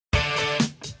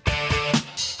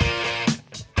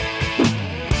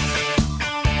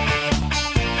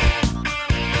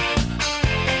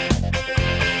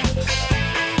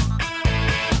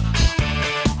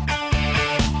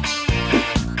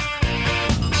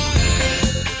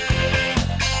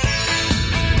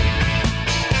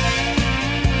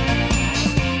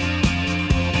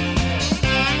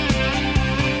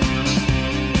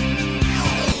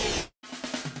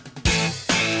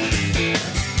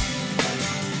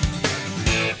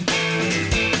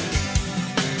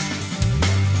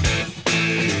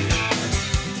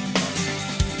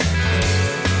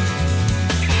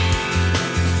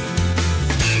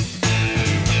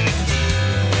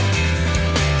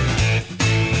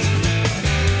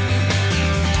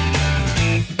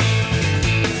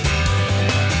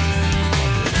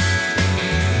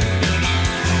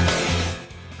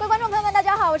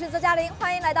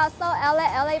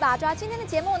LA 把抓。今天的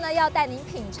节目呢，要带您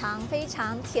品尝非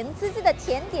常甜滋滋的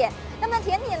甜点。那么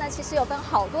甜点呢，其实有分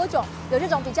好多种，有这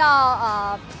种比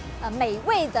较美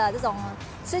味的这种。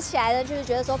 吃起来呢，就是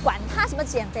觉得说，管它什么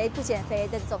减肥不减肥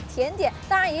的这种甜点，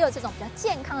当然也有这种比较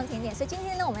健康的甜点。所以今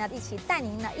天呢，我们要一起带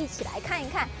您呢一起来看一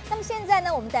看。那么现在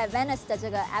呢，我们在 Venice 的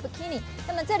这个 Abikini，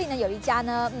 那么这里呢有一家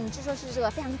呢，据说是这个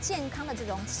非常健康的这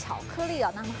种巧克力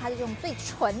哦，那么它是用最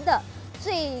纯的、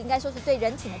最应该说是对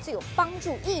人体呢最有帮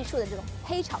助、益处的这种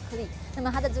黑巧克力。那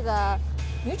么它的这个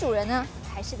女主人呢，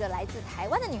还是个来自台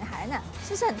湾的女孩呢，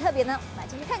是不是很特别呢？我们来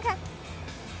进去看看。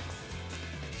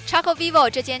 ChocoVivo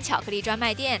这间巧克力专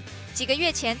卖店几个月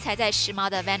前才在时髦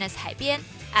的 Venice 海边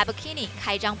Abikini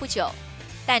开张不久，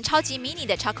但超级迷你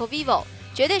的 ChocoVivo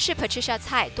绝对是 Patricia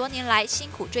Tsai 多年来辛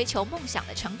苦追求梦想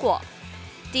的成果。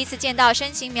第一次见到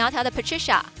身形苗条的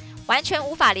Patricia， 完全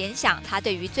无法联想她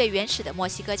对于最原始的墨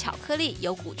西哥巧克力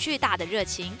有股巨大的热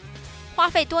情。花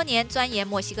费多年钻研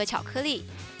墨西哥巧克力，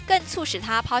更促使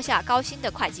她抛下高薪的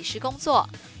会计师工作，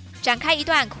展开一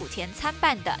段苦甜参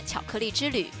半的巧克力之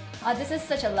旅。 This is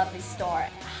such a lovely store.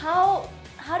 How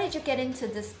did you get into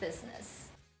this business?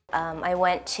 I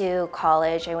went to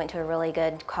college. I went to a really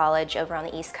good college over on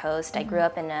the East Coast. I grew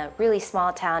up in a really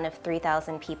small town of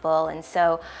 3,000 people, and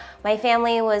so my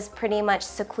family was pretty much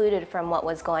secluded from what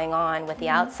was going on with the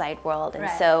outside world. And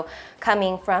so,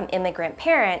 coming from immigrant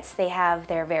parents, they have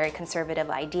their very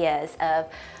conservative ideas of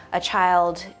a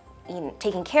child.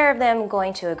 Taking care of them,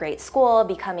 going to a great school,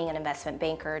 becoming an investment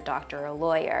banker, doctor, or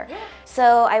lawyer. Yeah.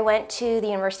 So I went to the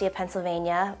University of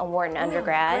Pennsylvania, a Wharton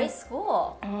undergrad. Great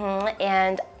school.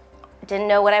 And didn't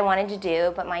know what I wanted to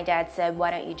do, but my dad said,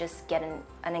 why don't you just get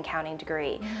an accounting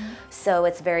degree? So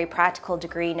it's a very practical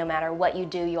degree. No matter what you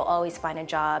do, you'll always find a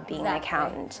job being an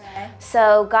accountant. Right.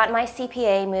 So got my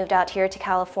CPA, moved out here to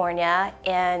California,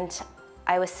 and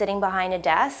I was sitting behind a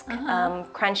desk,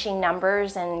 crunching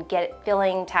numbers and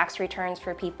filling tax returns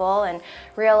for people, and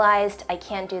realized I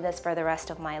can't do this for the rest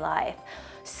of my life.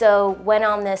 So went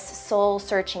on this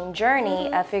soul-searching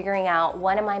journey of figuring out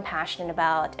what am I passionate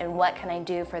about and what can I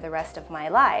do for the rest of my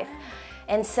life.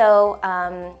 And so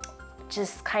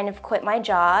just kind of quit my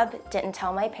job, didn't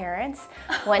tell my parents,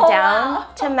 went down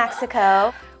to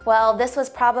Mexico. Well, this was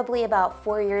probably about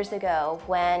 4 years ago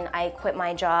when I quit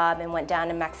my job and went down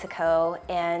to Mexico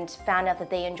and found out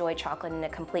that they enjoy chocolate in a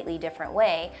completely different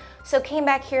way. So came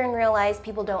back here and realized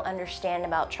people don't understand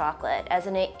about chocolate. As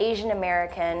an Asian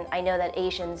American, I know that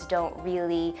Asians don't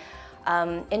really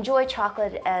enjoy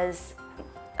chocolate as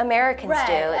Americans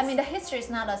do. I mean, the history is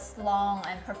not as long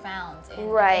and profound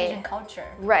in Asian culture.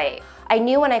 Right. I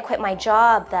knew when I quit my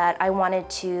job that I wanted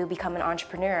to become an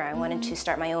entrepreneur. I wanted to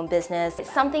start my own business.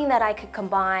 It's something that I could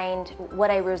combine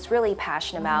what I was really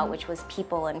passionate about, which was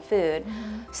people and food.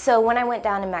 So when I went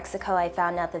down to Mexico, I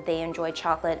found out that they enjoy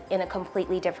chocolate in a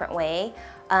completely different way.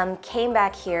 Came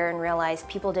back here and realized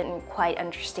people didn't quite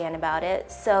understand about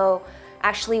it. So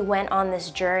actually went on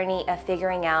this journey of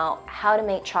figuring out how to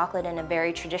make chocolate in a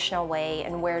very traditional way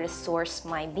and where to source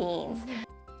my beans.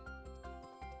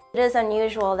 It is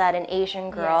unusual that an Asian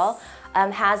girl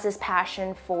has this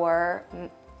passion for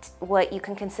what you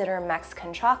can consider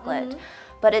Mexican chocolate.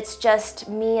 But it's just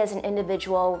me as an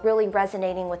individual really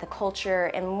resonating with the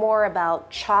culture and more about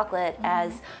chocolate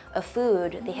as a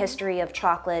food, the history of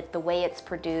chocolate, the way it's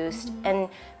produced. And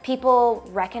people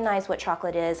recognize what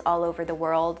chocolate is all over the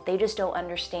world. They just don't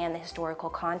understand the historical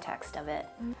context of it.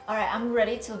 All right, I'm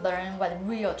ready to learn what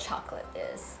real chocolate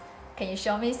is. Can you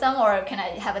show me some or can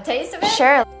I have a taste of it?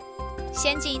 Sure.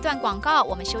 先进一段广告，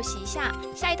我们休息一下。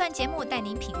下一段节目带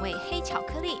您品味黑巧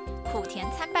克力苦甜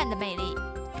参半的魅力。